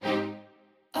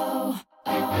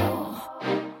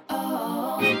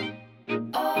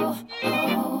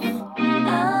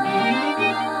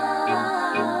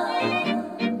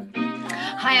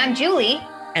I'm Julie.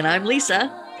 And I'm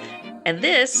Lisa. And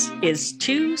this is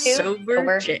Two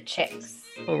Sober Chicks.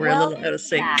 Oh, we're a little out of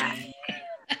sync.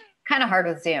 Kind of hard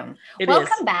with Zoom.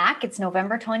 Welcome back. It's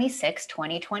November 26,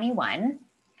 2021.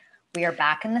 We are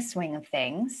back in the swing of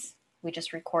things. We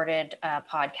just recorded a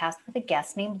podcast with a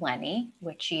guest named Lenny,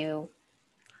 which you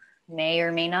may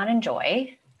or may not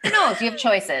enjoy. Who knows? You have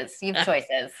choices.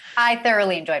 I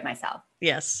thoroughly enjoyed myself.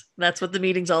 Yes, that's what the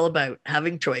meeting's all about,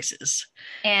 having choices.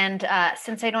 And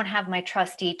since I don't have my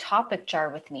trusty topic jar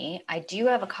with me, I do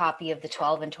have a copy of the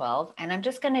 12 and 12. And I'm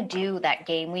just going to do that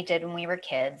game we did when we were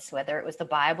kids, whether it was the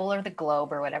Bible or the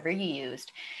globe or whatever you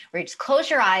used, where you just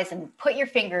close your eyes and put your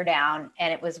finger down.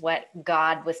 And it was what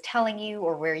God was telling you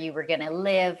or where you were going to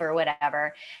live or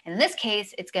whatever. In this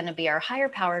case, it's going to be our higher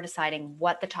power deciding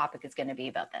what the topic is going to be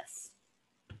about this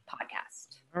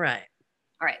podcast. All right.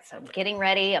 So I'm getting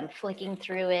ready. I'm flicking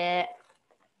through it.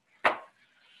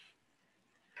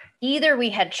 Either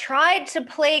we had tried to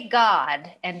play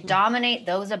God and dominate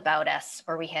those about us,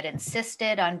 or we had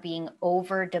insisted on being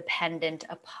over-dependent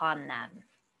upon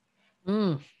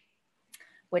them,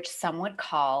 which some would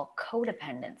call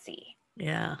codependency.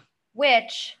 Yeah.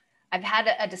 Which I've had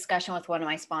a discussion with one of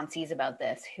my sponsees about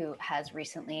this, who has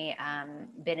recently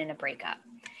been in a breakup.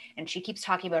 And she keeps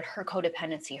talking about her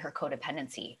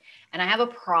codependency. And I have a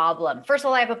problem. First of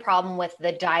all, I have a problem with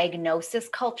the diagnosis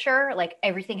culture. Like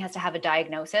everything has to have a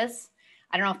diagnosis.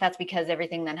 I don't know if that's because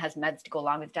everything then has meds to go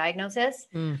along with diagnosis.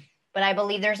 But I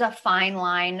believe there's a fine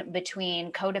line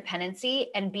between codependency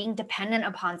and being dependent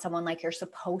upon someone like you're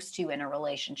supposed to in a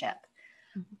relationship.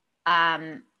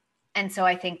 And so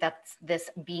I think that's this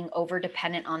being over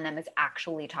dependent on them is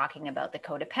actually talking about the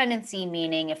codependency,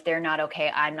 meaning if they're not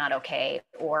okay, I'm not okay,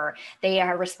 or they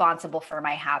are responsible for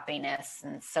my happiness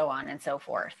and so on and so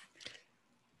forth.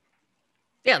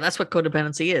 Yeah, that's what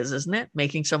codependency is, isn't it?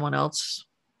 Making someone else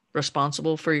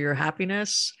responsible for your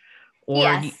happiness, or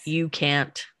yes. you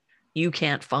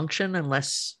can't function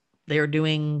unless they're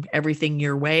doing everything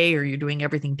your way, or you're doing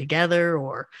everything together,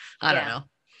 or I don't know.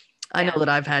 I know that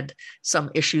I've had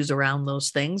some issues around those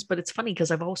things, but it's funny because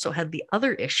I've also had the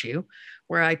other issue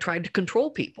where I tried to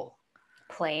control people.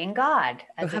 Playing God.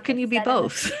 So how can you be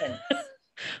both?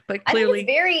 But clearly, I think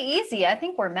it's very easy. I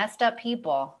think we're messed up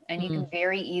people, and you can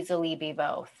very easily be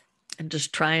both. And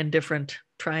just try in different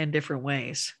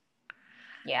ways.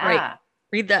 Yeah. Right.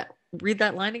 Read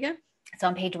that line again. It's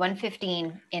on page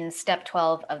 115 in step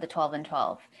 12 of the 12 and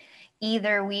 12.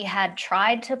 Either we had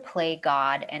tried to play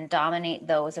God and dominate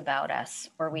those about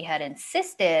us, or we had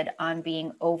insisted on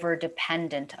being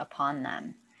over-dependent upon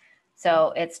them.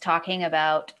 So it's talking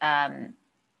about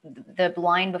the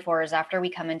line before is after we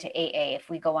come into AA, if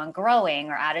we go on growing,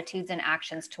 our attitudes and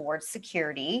actions towards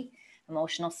security,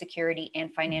 emotional security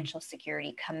and financial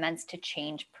security commence to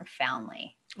change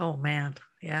profoundly. Oh, man.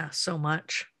 Yeah, so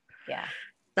much. Yeah.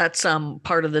 That's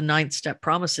part of the 9th step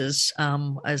promises,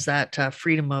 as that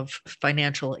freedom of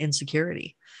financial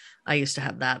insecurity. I used to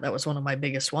have that. That was one of my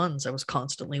biggest ones. I was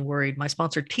constantly worried. My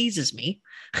sponsor teases me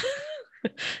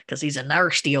because he's a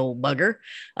nasty old bugger.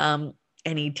 And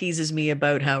he teases me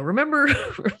about how, remember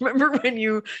when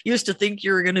you used to think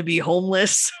you were going to be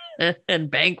homeless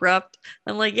and bankrupt?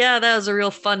 I'm like, yeah, that was a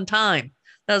real fun time.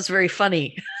 That was very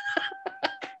funny.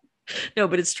 No,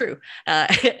 but it's true.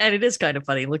 And it is kind of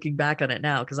funny looking back on it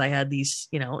now, because I had these,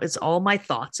 it's all my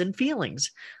thoughts and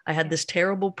feelings. I had this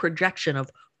terrible projection of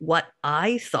what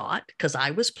I thought, because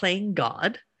I was playing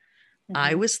God.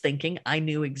 I was thinking I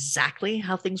knew exactly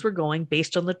how things were going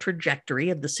based on the trajectory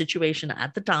of the situation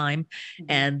at the time.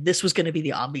 And this was going to be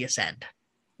the obvious end.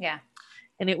 Yeah.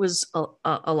 And it was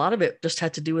a lot of it just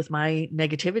had to do with my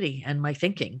negativity and my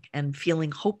thinking and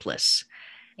feeling hopeless.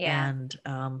 Yeah.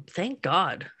 And thank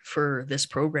God for this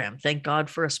program. Thank God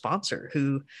for a sponsor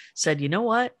who said, you know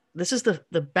what, this is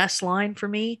the best line for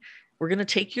me. We're going to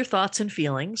take your thoughts and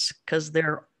feelings because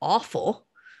they're awful.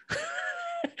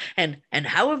 and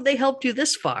how have they helped you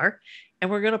this far? And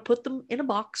we're going to put them in a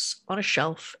box on a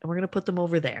shelf, and we're going to put them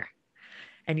over there.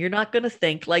 And you're not going to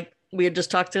think, like we had just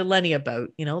talked to Lenny about,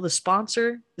 the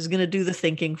sponsor is going to do the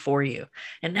thinking for you.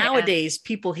 And nowadays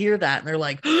people hear that and they're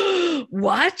like,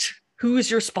 what? Who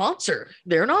is your sponsor?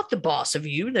 They're not the boss of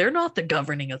you. They're not the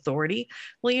governing authority.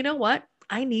 Well, you know what?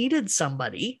 I needed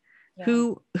somebody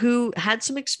who had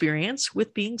some experience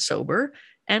with being sober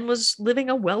and was living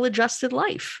a well-adjusted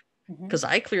life, because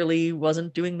I clearly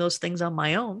wasn't doing those things on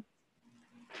my own.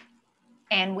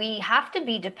 And we have to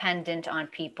be dependent on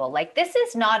people. Like, this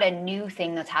is not a new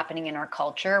thing that's happening in our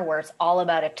culture where it's all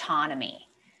about autonomy.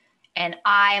 and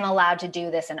I am allowed to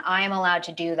do this and I am allowed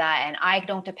to do that and I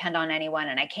don't depend on anyone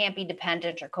and I can't be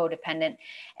dependent or codependent.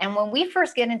 And when we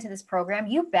first get into this program,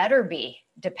 you better be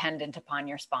dependent upon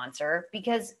your sponsor,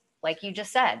 because like you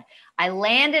just said, I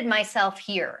landed myself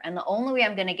here, and the only way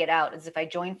I'm going to get out is if I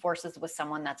join forces with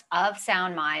someone that's of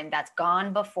sound mind, that's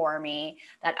gone before me,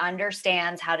 that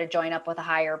understands how to join up with a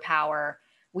higher power.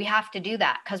 We have to do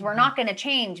that, because we're not going to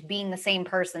change being the same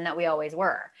person that we always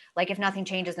were. Like, if nothing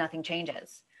changes, nothing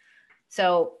changes.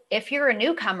 So if you're a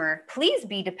newcomer, please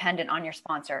be dependent on your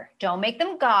sponsor. Don't make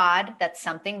them God. That's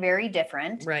something very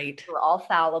different. Right. We're all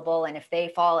fallible. And if they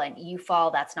fall and you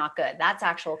fall, that's not good. That's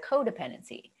actual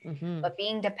codependency. But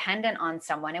being dependent on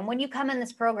someone. And when you come in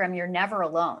this program, you're never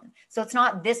alone. So it's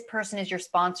not this person is your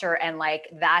sponsor and like,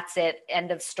 that's it.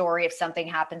 End of story. If something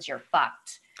happens, you're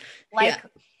fucked. Like,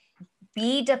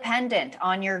 be dependent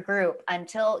on your group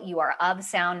until you are of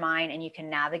sound mind and you can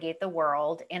navigate the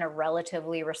world in a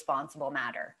relatively responsible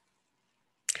manner.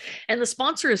 And the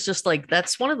sponsor is just like,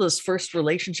 that's one of those first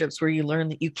relationships where you learn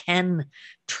that you can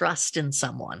trust in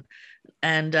someone.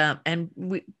 And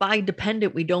by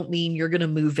dependent, we don't mean you're going to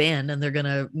move in and they're going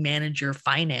to manage your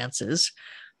finances.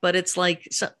 But it's like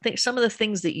some of the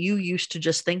things that you used to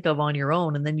just think of on your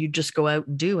own, and then you just go out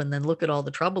and do, and then look at all the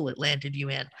trouble it landed you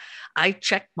in. I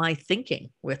check my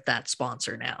thinking with that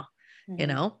sponsor now,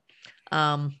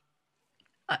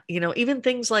 even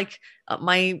things like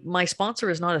my sponsor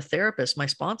is not a therapist. My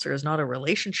sponsor is not a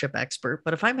relationship expert.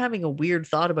 But if I'm having a weird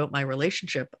thought about my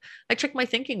relationship, I check my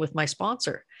thinking with my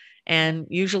sponsor. And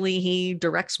usually he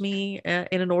directs me in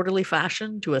an orderly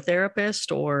fashion to a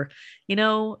therapist, or,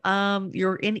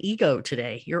 you're in ego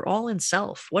today. You're all in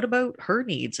self. What about her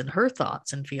needs and her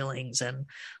thoughts and feelings? And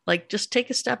like, just take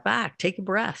a step back, take a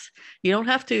breath. You don't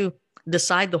have to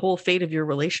decide the whole fate of your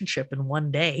relationship in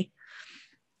one day.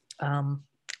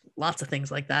 Lots of things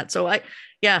like that. So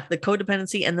the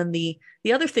codependency. And then the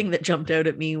other thing that jumped out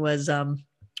at me was,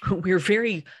 we're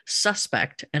very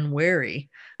suspect and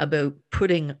wary about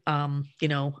putting,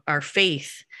 our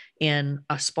faith in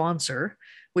a sponsor,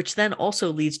 which then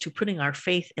also leads to putting our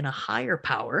faith in a higher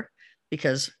power,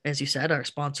 because, as you said, our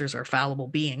sponsors are fallible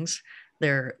beings.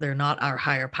 They're not our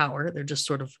higher power. They're just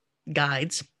sort of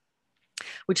guides,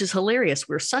 which is hilarious.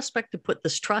 We're suspect to put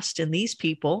this trust in these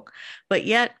people, but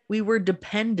yet we were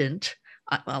dependent.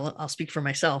 I'll speak for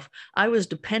myself. I was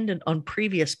dependent on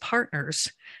previous partners.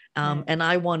 And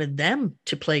I wanted them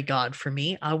to play God for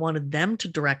me. I wanted them to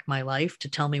direct my life, to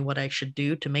tell me what I should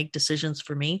do, to make decisions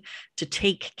for me, to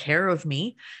take care of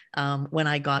me when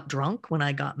I got drunk, when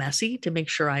I got messy, to make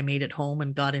sure I made it home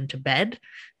and got into bed,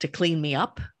 to clean me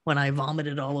up when I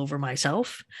vomited all over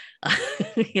myself,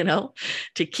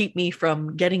 to keep me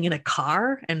from getting in a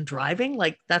car and driving.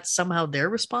 Like, that's somehow their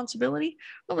responsibility.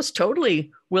 I was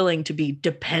totally willing to be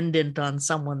dependent on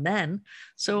someone then.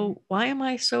 So why am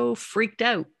I so freaked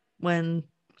out when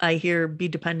I hear be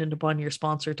dependent upon your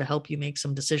sponsor to help you make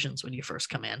some decisions when you first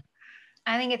come in?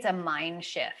 I think it's a mind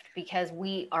shift, because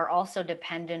we are also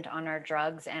dependent on our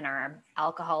drugs and our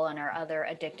alcohol and our other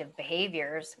addictive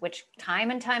behaviors, which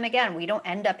time and time again, we don't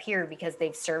end up here because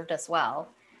they've served us well.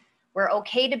 We're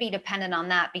okay to be dependent on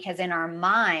that because in our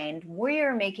mind,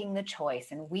 we're making the choice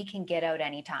and we can get out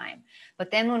anytime.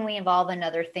 But then when we involve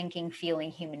another thinking,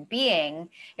 feeling human being,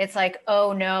 it's like,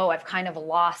 oh no, I've kind of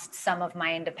lost some of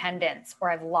my independence, or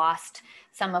I've lost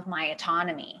some of my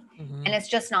autonomy. And it's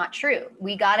just not true.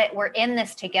 We got it. We're in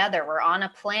this together. We're on a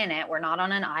planet. We're not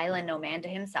on an island, no man to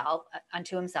himself,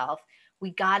 unto himself.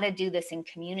 We got to do this in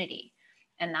community.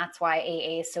 And that's why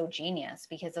AA is so genius,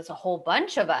 because there's a whole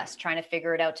bunch of us trying to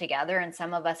figure it out together. And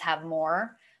some of us have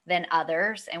more than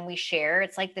others, and we share.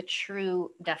 It's like the true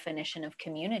definition of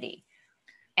community.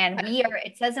 And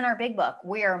it says in our big book,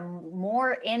 we are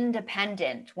more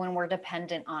independent when we're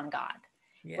dependent on God,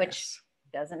 which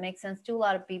doesn't make sense to a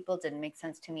lot of people. Didn't make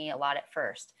sense to me a lot at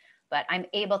first, but I'm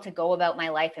able to go about my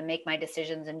life and make my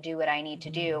decisions and do what I need to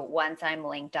do once I'm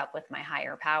linked up with my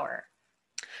higher power.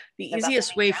 The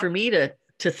easiest way for me to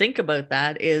think about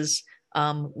that is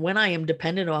when I am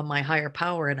dependent on my higher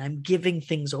power and I'm giving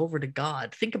things over to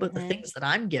God. Think about the things that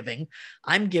I'm giving.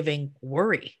 I'm giving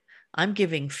worry. I'm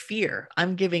giving fear.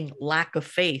 I'm giving lack of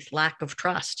faith, lack of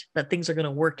trust that things are going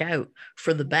to work out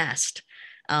for the best.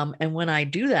 And when I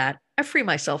do that, I free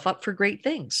myself up for great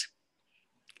things.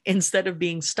 Instead of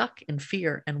being stuck in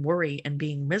fear and worry and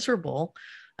being miserable,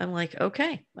 I'm like,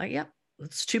 okay,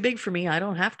 it's too big for me. I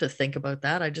don't have to think about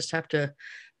that. I just have to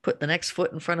put the next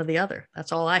foot in front of the other.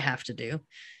 That's all I have to do.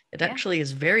 It actually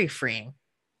is very freeing.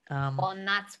 Well, and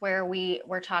that's where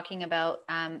we're talking about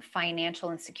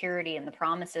financial insecurity and the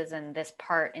promises and this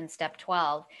part in step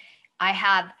 12. I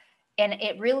have And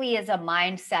it really is a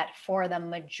mindset for the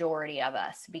majority of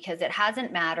us, because it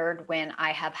hasn't mattered when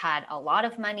I have had a lot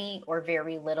of money or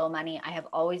very little money. I have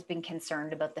always been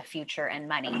concerned about the future and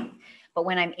money. But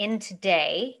when I'm in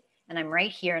today and I'm right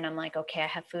here and I'm like, okay, I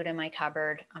have food in my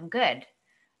cupboard, I'm good.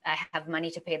 I have money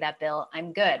to pay that bill,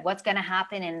 I'm good. What's going to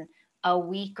happen in a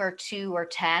week or 2 or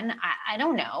 10? I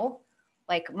don't know.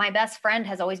 Like, my best friend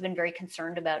has always been very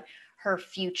concerned about her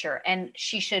future, and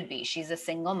she should be. She's a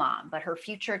single mom, but her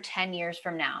future 10 years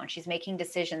from now, and she's making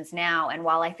decisions now. And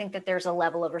while I think that there's a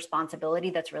level of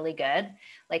responsibility that's really good,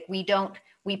 like,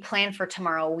 we plan for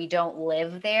tomorrow, we don't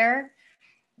live there.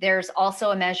 There's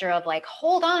also a measure of like,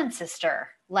 hold on, sister,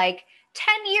 like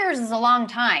 10 years is a long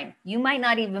time. You might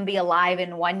not even be alive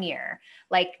in 1 year.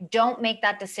 Like, don't make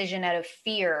that decision out of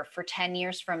fear for 10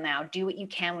 years from now. Do what you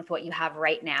can with what you have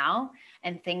right now,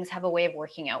 and things have a way of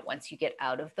working out once you get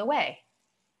out of the way.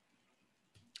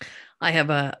 I have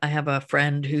a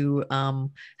friend who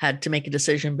had to make a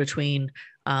decision between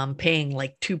paying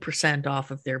like 2%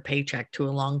 off of their paycheck to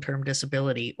a long-term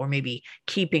disability, or maybe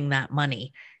keeping that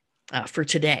money for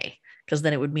today, because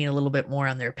then it would mean a little bit more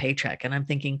on their paycheck. And I'm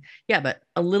thinking, yeah, but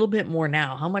a little bit more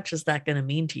now, how much is that going to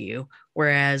mean to you?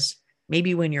 Whereas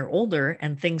maybe when you're older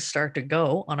and things start to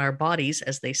go on our bodies,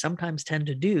 as they sometimes tend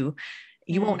to do,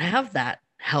 you won't have that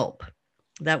help.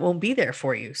 That won't be there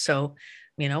for you. So,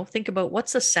 think about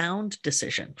what's a sound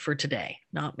decision for today,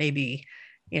 not maybe,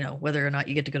 whether or not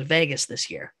you get to go to Vegas this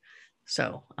year.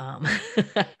 So,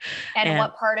 and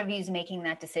what part of you is making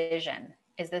that decision?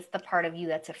 Is this the part of you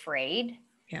that's afraid?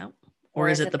 Yeah. Or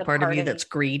is it the part of you that's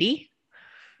greedy?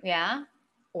 Yeah.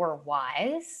 Or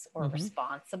wise or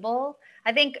responsible?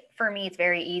 I think for me, it's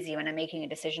very easy when I'm making a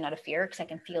decision out of fear, because I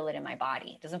can feel it in my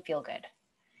body. It doesn't feel good.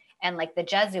 And like the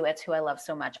Jesuits, who I love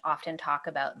so much, often talk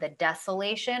about the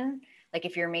desolation. Like,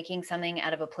 if you're making something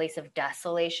out of a place of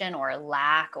desolation or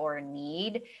lack or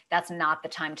need, that's not the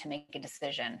time to make a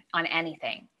decision on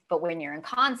anything. But when you're in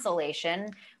consolation,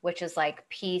 which is like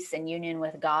peace and union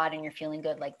with God, and you're feeling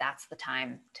good, like, that's the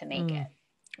time to make it.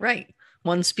 Right.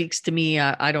 One speaks to me.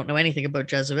 I don't know anything about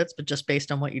Jesuits, but just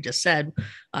based on what you just said,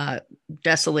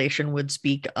 desolation would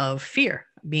speak of fear,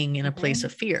 being in a place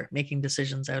of fear, making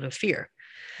decisions out of fear.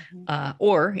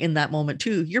 Or in that moment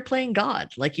too, you're playing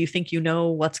God. Like, you think you know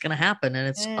what's going to happen, and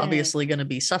it's obviously going to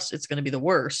be it's going to be the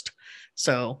worst.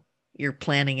 So you're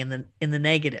planning in the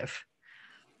negative.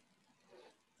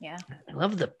 Yeah. I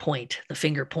love the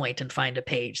finger point and find a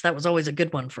page. That was always a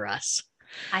good one for us.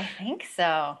 I think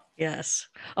so. Yes.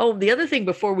 Oh, the other thing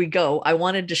before we go, I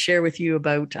wanted to share with you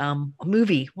about a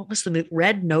movie. What was the movie?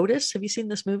 Red Notice. Have you seen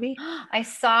this movie? I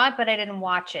saw it, but I didn't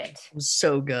watch it. It was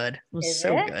so good. It was Is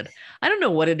so it? good. I don't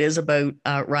know what it is about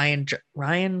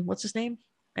Ryan, what's his name?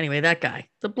 Anyway, that guy,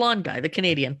 the blonde guy, the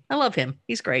Canadian. I love him.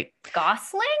 He's great.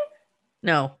 Gosling?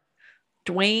 No.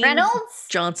 Dwayne Reynolds?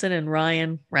 Johnson and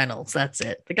Ryan Reynolds. That's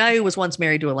it. The guy who was once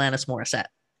married to Alanis Morissette.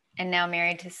 And now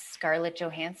married to Scarlett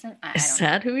Johansson. Is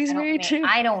that who he's married to?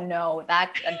 I don't know.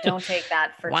 That don't take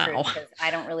that for wow. truth, because I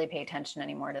don't really pay attention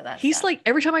anymore to that. He's stuff. like,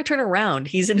 every time I turn around,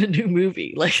 he's in a new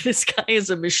movie. Like, this guy is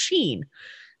a machine.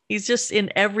 He's just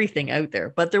in everything out there.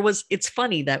 But it's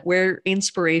funny that where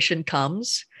inspiration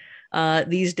comes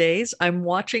these days, I'm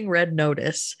watching Red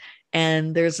Notice,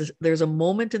 and there's a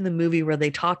moment in the movie where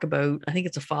they talk about, I think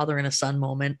it's a father and a son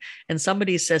moment, and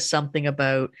somebody says something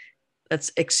about, that's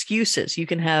excuses. You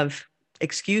can have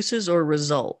excuses or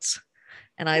results.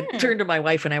 And I turned to my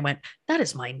wife and I went, that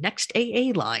is my next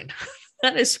AA line.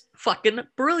 That is fucking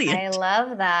brilliant. I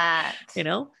love that.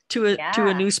 To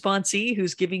a new sponsee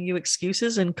who's giving you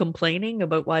excuses and complaining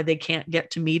about why they can't get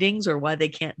to meetings or why they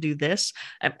can't do this.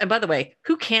 And by the way,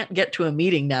 who can't get to a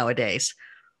meeting nowadays?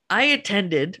 I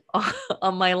attended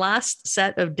on my last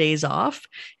set of days off.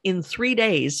 In 3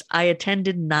 days, I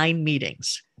attended 9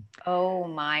 meetings. Oh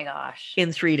my gosh.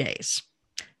 In 3 days.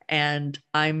 And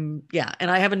and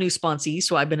I have a new sponsee,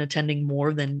 so I've been attending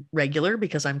more than regular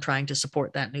because I'm trying to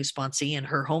support that new sponsee in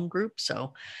her home group.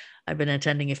 So I've been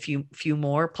attending a few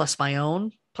more, plus my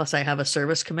own, plus I have a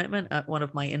service commitment at one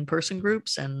of my in-person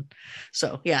groups. And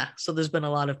so there's been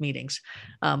a lot of meetings.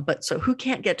 But so who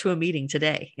can't get to a meeting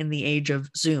today in the age of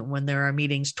Zoom, when there are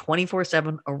meetings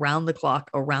 24/7 around the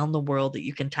clock, around the world, that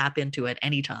you can tap into at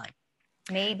any time?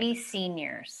 Maybe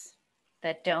seniors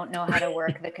that don't know how to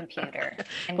work the computer.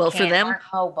 And well, for them, aren't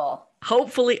mobile.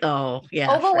 Hopefully. Oh, yeah.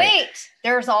 Oh, but wait,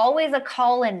 there's always a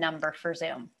call-in number for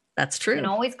Zoom. That's true. You can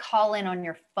always call in on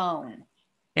your phone.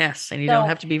 Yes, and you don't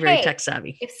have to be very tech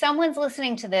savvy. If someone's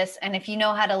listening to this, and if you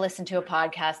know how to listen to a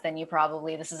podcast, then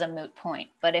this is a moot point.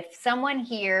 But if someone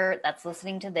here that's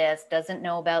listening to this doesn't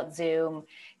know about Zoom,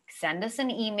 send us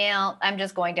an email. I'm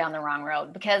just going down the wrong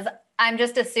road, because I'm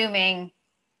just assuming.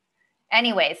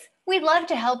 Anyways, we'd love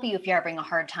to help you if you're having a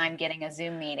hard time getting a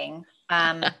Zoom meeting.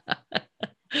 But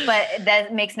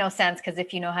that makes no sense because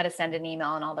if you know how to send an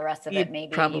email and all the rest of it,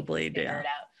 maybe probably you figure it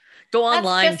out. Go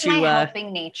online. That's just my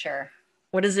helping nature.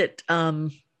 What is it?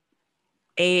 AA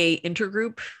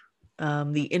Intergroup.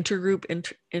 The Intergroup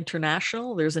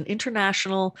International. There's an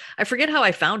international, I forget how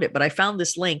I found it, but I found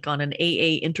this link on an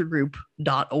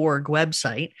aaintergroup.org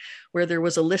website where there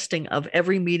was a listing of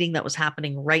every meeting that was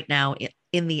happening right now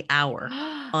in the hour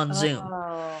on Zoom.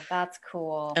 Oh, that's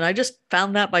cool. And I just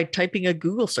found that by typing a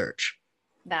Google search.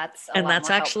 That's a lot more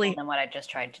helpful than what I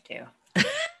just tried to do.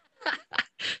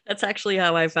 That's actually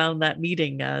how I found that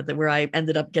meeting where I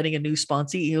ended up getting a new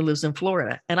sponsee who lives in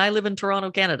Florida, and I live in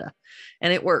Toronto, Canada,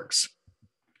 and it works.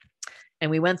 And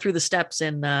we went through the steps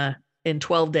in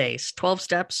 12 days, 12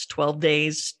 steps, 12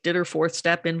 days, did her 4th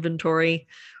step inventory,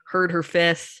 heard her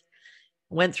 5th,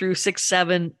 went through 6,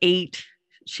 7, 8.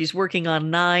 She's working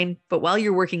on 9. But while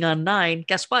you're working on 9,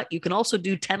 guess what? You can also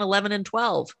do 10, 11, and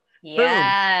 12.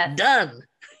 Yeah. Boom, done.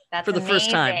 That's for the amazing. first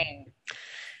time.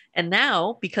 And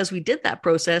now, because we did that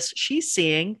process, she's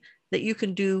seeing that you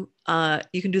can do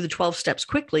the 12 steps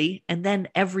quickly, and then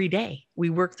every day we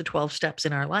work the 12 steps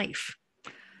in our life,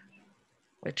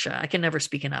 which I can never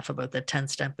speak enough about the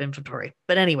 10-step inventory.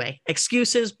 But anyway,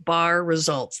 excuses bar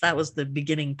results. That was the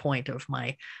beginning point of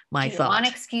my thought. Do you want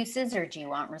excuses or do you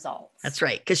want results? That's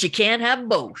right, because you can't have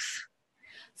both.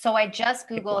 So I just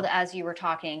Googled as you were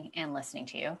talking and listening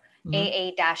to you,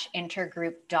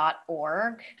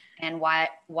 aa-intergroup.org. And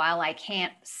while I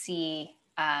can't see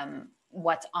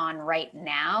what's on right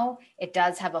now, it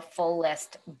does have a full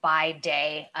list by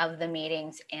day of the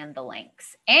meetings and the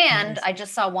links. And I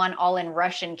just saw one all in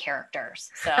Russian characters.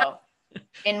 So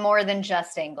in more than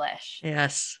just English.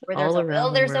 Yes. Where there's a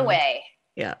will, there's a way.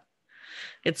 Yeah.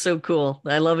 It's so cool.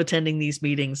 I love attending these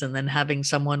meetings and then having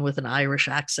someone with an Irish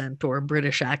accent or a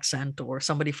British accent or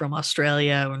somebody from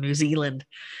Australia or New Zealand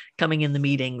coming in the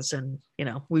meetings. And,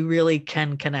 we really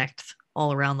can connect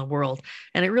all around the world.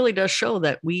 And it really does show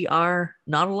that we are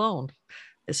not alone.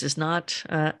 This is not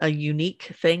a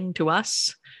unique thing to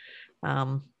us.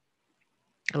 I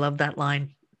love that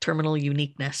line, terminal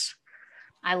uniqueness.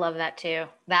 I love that too.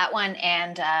 That one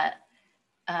and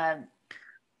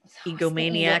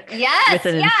egomaniac with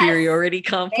an inferiority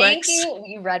complex. Thank you.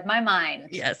 You read my mind.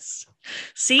 Yes.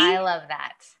 See? I love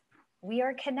that. We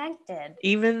are connected.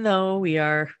 Even though we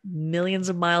are millions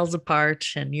of miles apart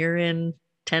and you're in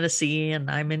Tennessee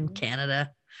and I'm in Canada.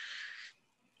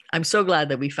 I'm so glad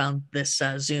that we found this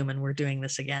Zoom and we're doing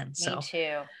this again. Me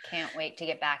too. Can't wait to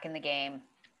get back in the game.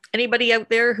 Anybody out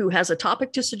there who has a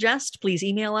topic to suggest, please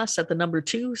email us at the number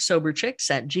 2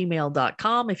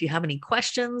 soberchicks@gmail.com. If you have any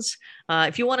questions,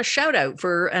 if you want a shout out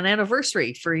for an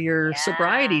anniversary for your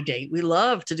sobriety date, we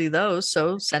love to do those.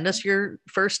 So send us your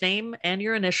first name and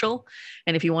your initial.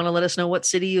 And if you want to let us know what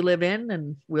city you live in,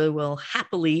 and we will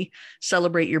happily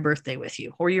celebrate your birthday with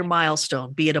you or your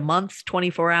milestone, be it a month,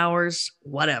 24 hours,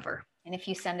 whatever. And if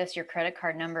you send us your credit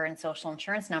card number and social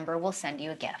insurance number, we'll send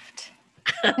you a gift.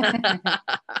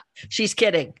 She's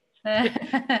kidding.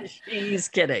 She's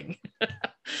kidding.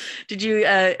 Did you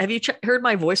have you heard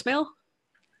my voicemail?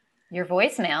 Your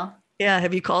voicemail? Yeah.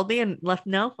 Have you called me and left?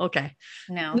 No. Okay.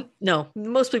 No.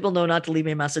 Most people know not to leave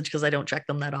me a message because I don't check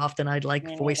them that often. I'd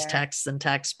like voice texts and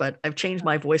texts, but I've changed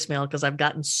my voicemail because I've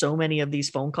gotten so many of these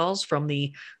phone calls from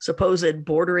the supposed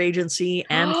border agency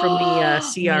and from the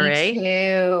CRA. Me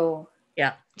too.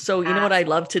 Yeah. So you know what I'd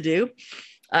love to do?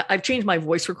 I've changed my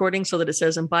voice recording so that it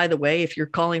says, and by the way, if you're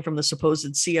calling from the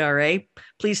supposed CRA,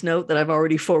 please note that I've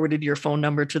already forwarded your phone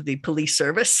number to the police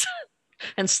service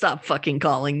and stop fucking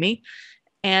calling me.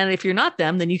 And if you're not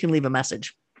them, then you can leave a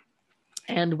message.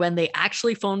 And when they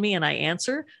actually phone me and I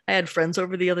answer, I had friends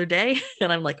over the other day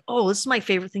and I'm like, oh, this is my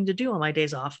favorite thing to do on my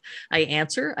days off. I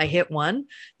answer, I hit 1,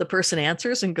 the person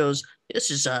answers and goes,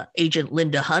 this is Agent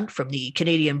Linda Hunt from the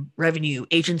Canadian Revenue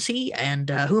Agency. And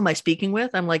who am I speaking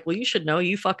with? I'm like, well, you should know,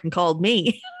 you fucking called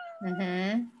me.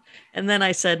 Mm-hmm. And then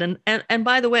I said, and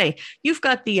by the way, you've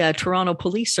got the Toronto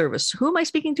Police Service. Who am I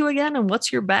speaking to again? And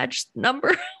what's your badge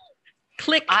number?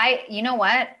 Click. You know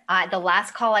what? The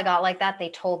last call I got like that, they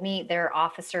told me their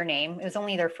officer name. It was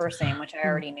only their first name, which I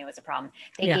already knew was a problem.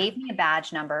 They gave me a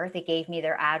badge number. They gave me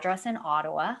their address in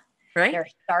Ottawa, right? Their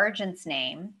sergeant's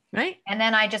name, right? And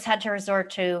then I just had to resort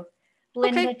to,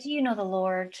 Linda, do you know the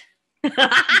Lord?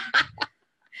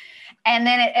 And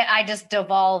then I just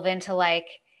devolve into like,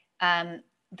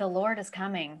 the Lord is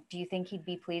coming. Do you think he'd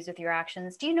be pleased with your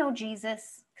actions? Do you know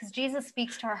Jesus? Because Jesus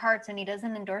speaks to our hearts and he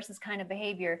doesn't endorse this kind of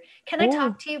behavior. Can I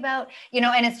talk to you about,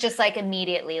 and it's just like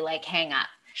immediately like hang up.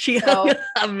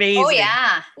 Amazing. Oh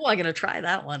yeah. Oh, I'm gonna try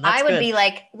that one. That's I would good. be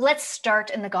like, let's start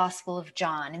in the Gospel of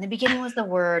John. In the beginning was the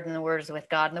Word, and the Word was with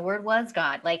God, and the Word was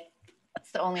God. Like,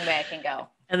 it's the only way I can go.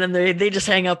 And then they just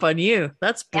hang up on you.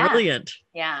 That's brilliant.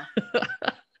 Yeah.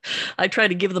 I try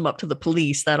to give them up to the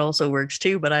police. That also works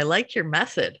too, but I like your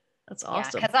method. That's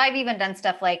awesome. Yeah, because I've even done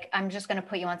stuff like, I'm just going to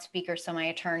put you on speaker so my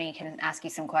attorney can ask you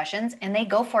some questions, and they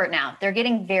go for it now. They're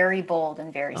getting very bold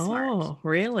and very smart. Oh,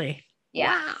 really?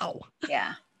 Yeah. Wow.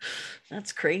 Yeah.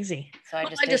 That's crazy. So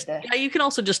you can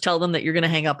also just tell them that you're going to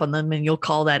hang up on them, and you'll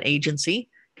call that agency,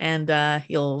 and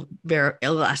you'll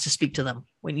ask to speak to them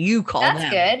when you call them.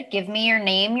 That's good. Give me your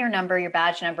name, your number, your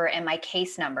badge number, and my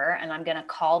case number, and I'm going to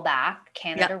call back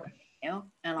Canada Revenue,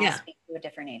 and I'll speak to a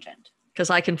different agent. Because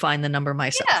I can find the number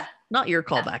myself, not your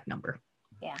callback number.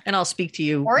 Yeah. And I'll speak to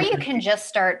you. Or you can just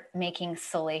start making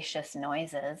salacious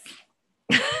noises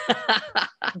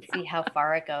and see how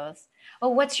far it goes. Oh,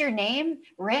 what's your name?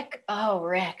 Rick? Oh,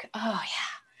 Rick. Oh,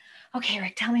 yeah. Okay,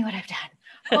 Rick, tell me what I've done.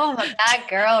 Oh, I'm a bad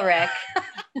girl, Rick.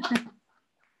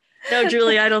 No,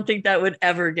 Julie, I don't think that would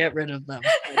ever get rid of them.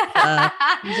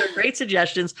 These are great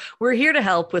suggestions. We're here to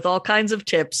help with all kinds of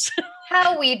tips.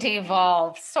 How we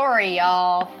devolve. Sorry,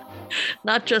 y'all.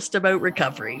 Not just about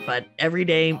recovery, but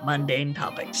everyday mundane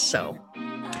topics. So,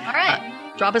 all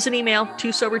right. Drop us an email,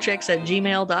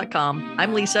 twosoberchicks@gmail.com.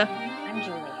 I'm Lisa. I'm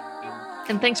Julie.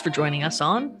 And thanks for joining us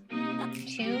on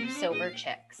Two Sober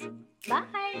Chicks. Bye.